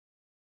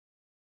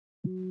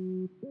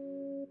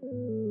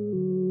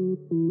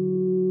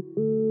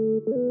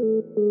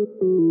Early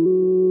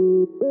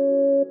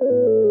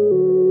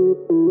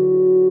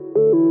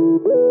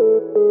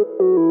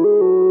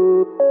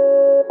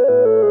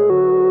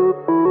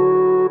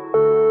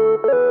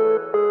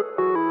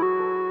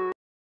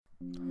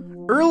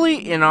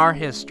in our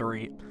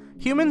history,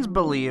 humans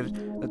believed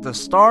that the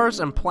stars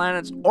and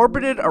planets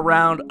orbited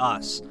around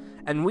us,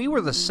 and we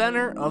were the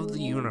center of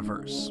the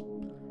universe.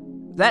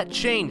 That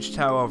changed,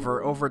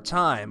 however, over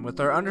time with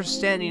our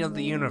understanding of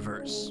the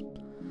universe.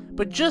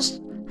 But just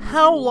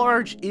how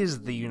large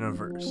is the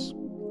universe?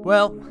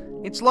 Well,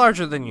 it's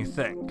larger than you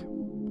think.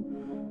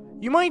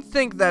 You might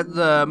think that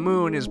the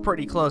moon is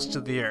pretty close to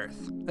the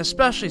Earth,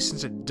 especially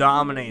since it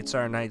dominates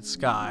our night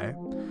sky.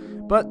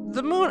 But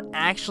the moon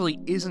actually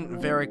isn't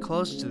very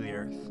close to the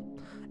Earth.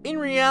 In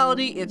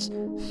reality, it's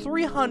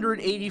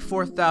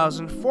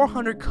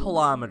 384,400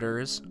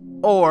 kilometers,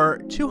 or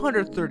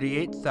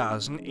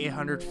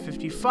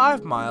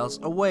 238,855 miles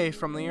away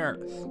from the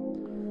Earth.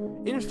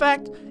 In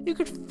fact, you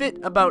could fit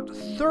about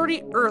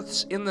 30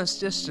 Earths in this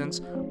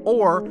distance,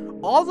 or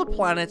all the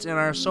planets in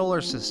our solar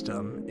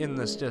system in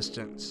this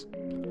distance.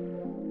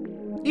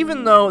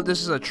 Even though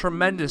this is a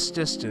tremendous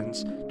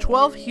distance,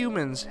 12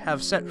 humans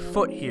have set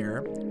foot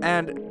here,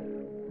 and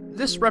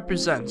this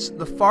represents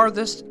the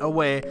farthest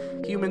away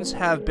humans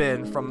have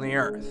been from the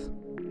Earth.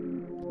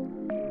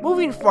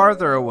 Moving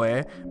farther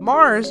away,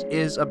 Mars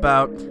is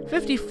about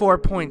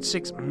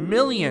 54.6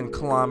 million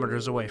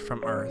kilometers away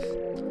from Earth.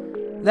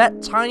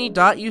 That tiny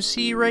dot you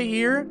see right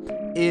here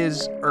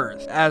is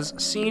Earth, as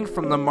seen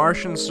from the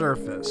Martian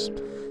surface.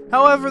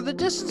 However, the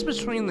distance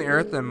between the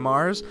Earth and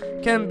Mars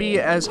can be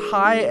as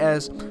high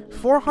as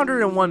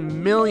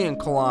 401 million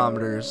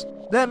kilometers.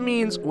 That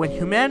means when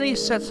humanity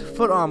sets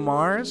foot on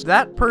Mars,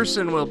 that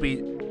person will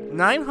be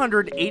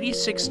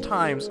 986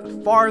 times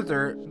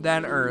farther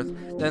than Earth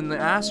than the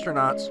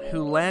astronauts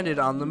who landed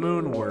on the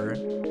moon were.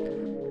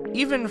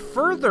 Even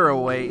further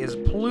away is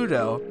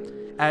Pluto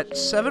at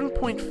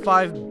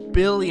 7.5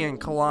 billion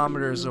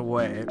kilometers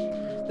away.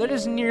 That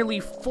is nearly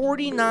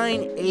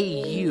 49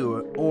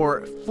 AU,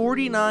 or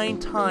 49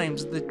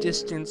 times the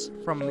distance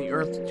from the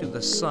Earth to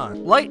the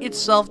Sun. Light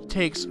itself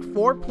takes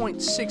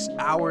 4.6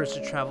 hours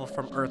to travel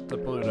from Earth to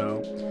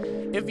Pluto.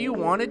 If you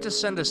wanted to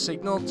send a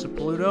signal to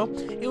Pluto,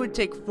 it would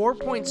take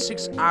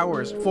 4.6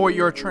 hours for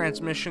your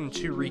transmission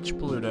to reach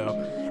Pluto,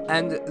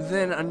 and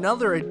then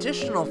another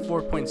additional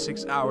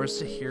 4.6 hours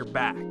to hear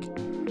back.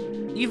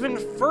 Even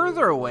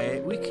further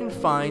away, we can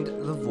find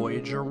the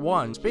Voyager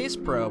 1 space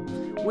probe,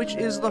 which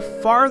is the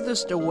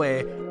farthest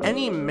away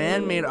any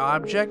man-made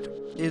object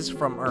is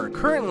from Earth.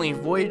 Currently,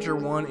 Voyager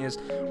 1 is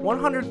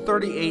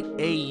 138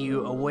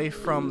 AU away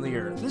from the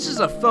Earth. This is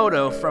a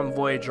photo from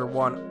Voyager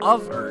 1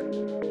 of Earth.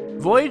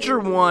 Voyager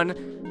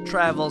 1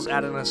 travels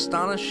at an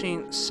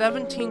astonishing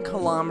 17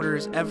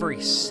 kilometers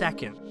every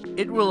second.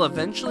 It will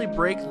eventually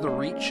break the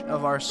reach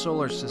of our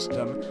solar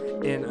system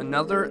in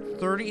another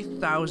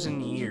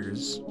 30,000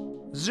 years.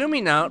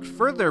 Zooming out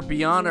further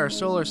beyond our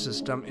solar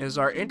system is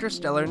our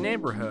interstellar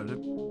neighborhood.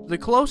 The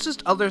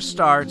closest other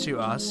star to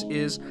us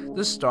is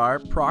the star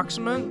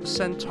Proxima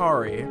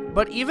Centauri,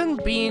 but even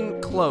being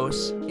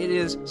close, it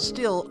is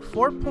still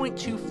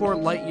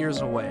 4.24 light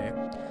years away.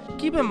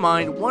 Keep in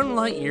mind, 1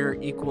 light year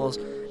equals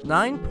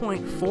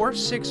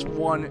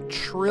 9.461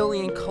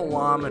 trillion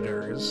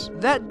kilometers.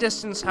 That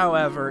distance,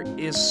 however,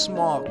 is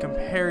small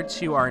compared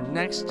to our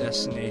next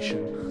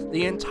destination,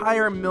 the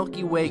entire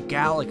Milky Way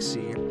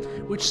galaxy,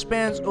 which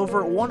spans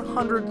over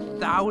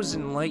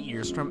 100,000 light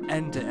years from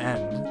end to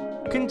end.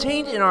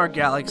 Contained in our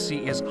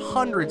galaxy is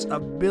hundreds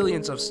of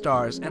billions of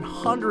stars and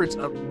hundreds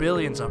of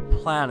billions of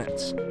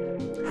planets.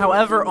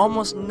 However,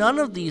 almost none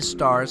of these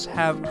stars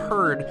have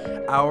heard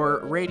our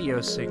radio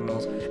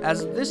signals,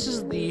 as this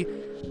is the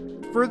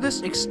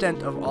furthest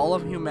extent of all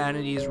of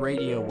humanity's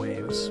radio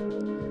waves.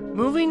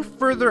 Moving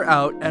further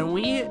out, and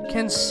we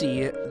can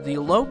see the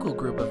local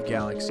group of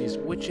galaxies,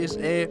 which is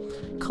a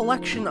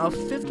collection of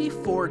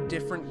 54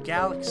 different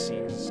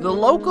galaxies. The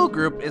local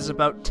group is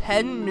about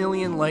 10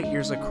 million light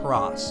years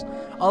across,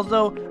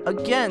 although,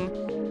 again,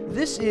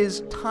 this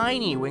is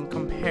tiny when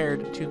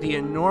compared to the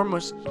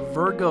enormous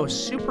Virgo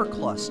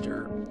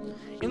Supercluster.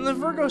 In the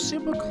Virgo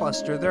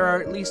Supercluster, there are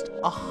at least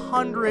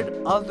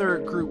 100 other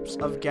groups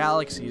of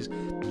galaxies,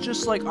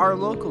 just like our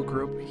local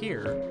group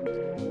here.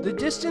 The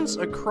distance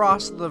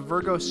across the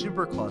Virgo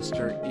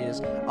Supercluster is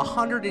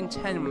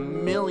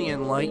 110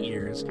 million light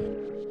years.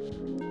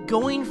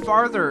 Going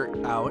farther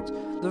out,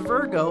 the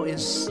Virgo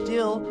is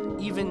still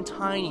even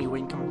tiny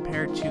when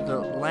compared to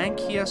the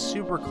Lankia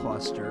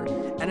Supercluster,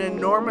 an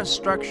enormous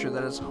structure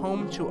that is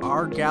home to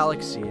our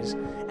galaxies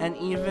and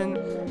even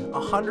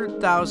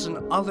 100,000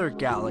 other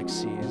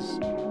galaxies.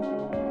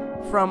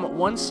 From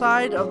one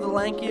side of the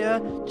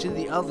Lankia to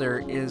the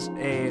other is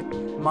a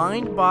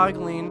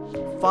mind-boggling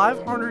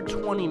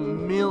 520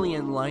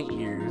 million light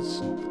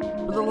years.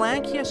 But the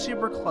Lankia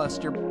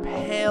Supercluster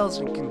pales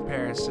in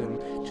comparison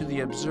to the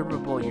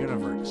observable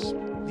universe.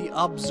 The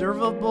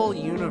observable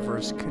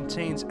universe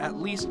contains at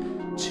least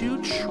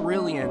 2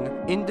 trillion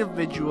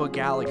individual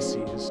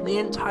galaxies. The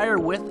entire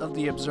width of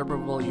the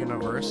observable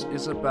universe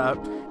is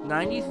about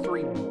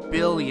 93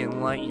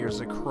 billion light years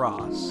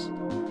across.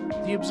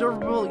 The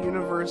observable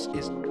universe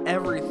is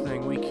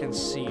everything we can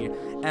see,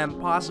 and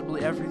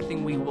possibly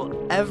everything we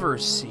will ever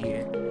see.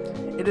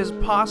 It is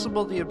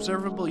possible the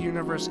observable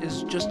universe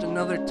is just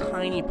another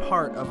tiny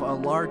part of a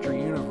larger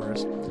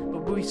universe,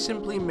 but we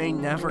simply may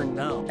never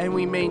know, and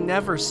we may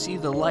never see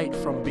the light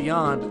from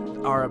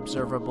beyond our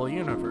observable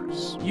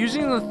universe.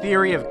 Using the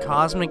theory of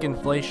cosmic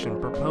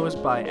inflation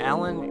proposed by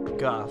Alan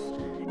Guth,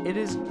 it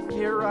is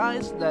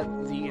theorized that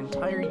the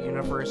entire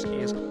universe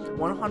is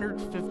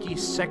 150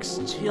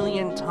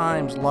 sextillion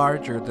times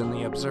larger than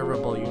the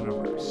observable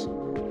universe.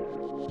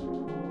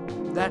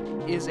 That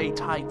is a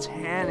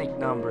titanic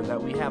number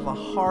that we have a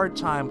hard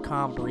time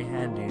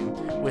comprehending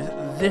with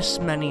this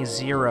many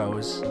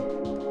zeros.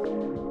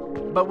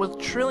 But with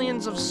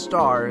trillions of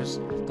stars,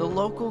 the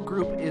local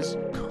group is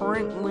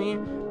currently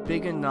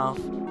big enough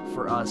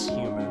for us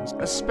humans,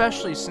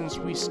 especially since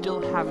we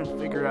still haven't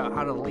figured out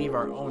how to leave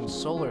our own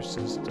solar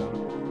system.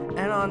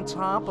 And on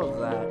top of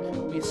that,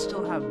 we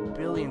still have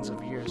billions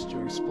of years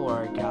to explore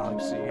our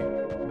galaxy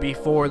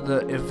before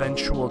the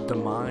eventual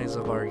demise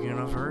of our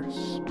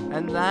universe.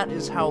 And that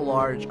is how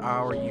large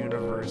our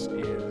universe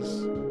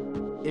is.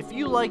 If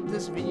you like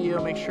this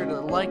video, make sure to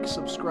like,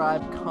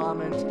 subscribe,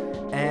 comment,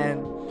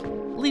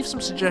 and leave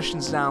some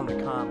suggestions down in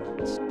the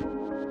comments.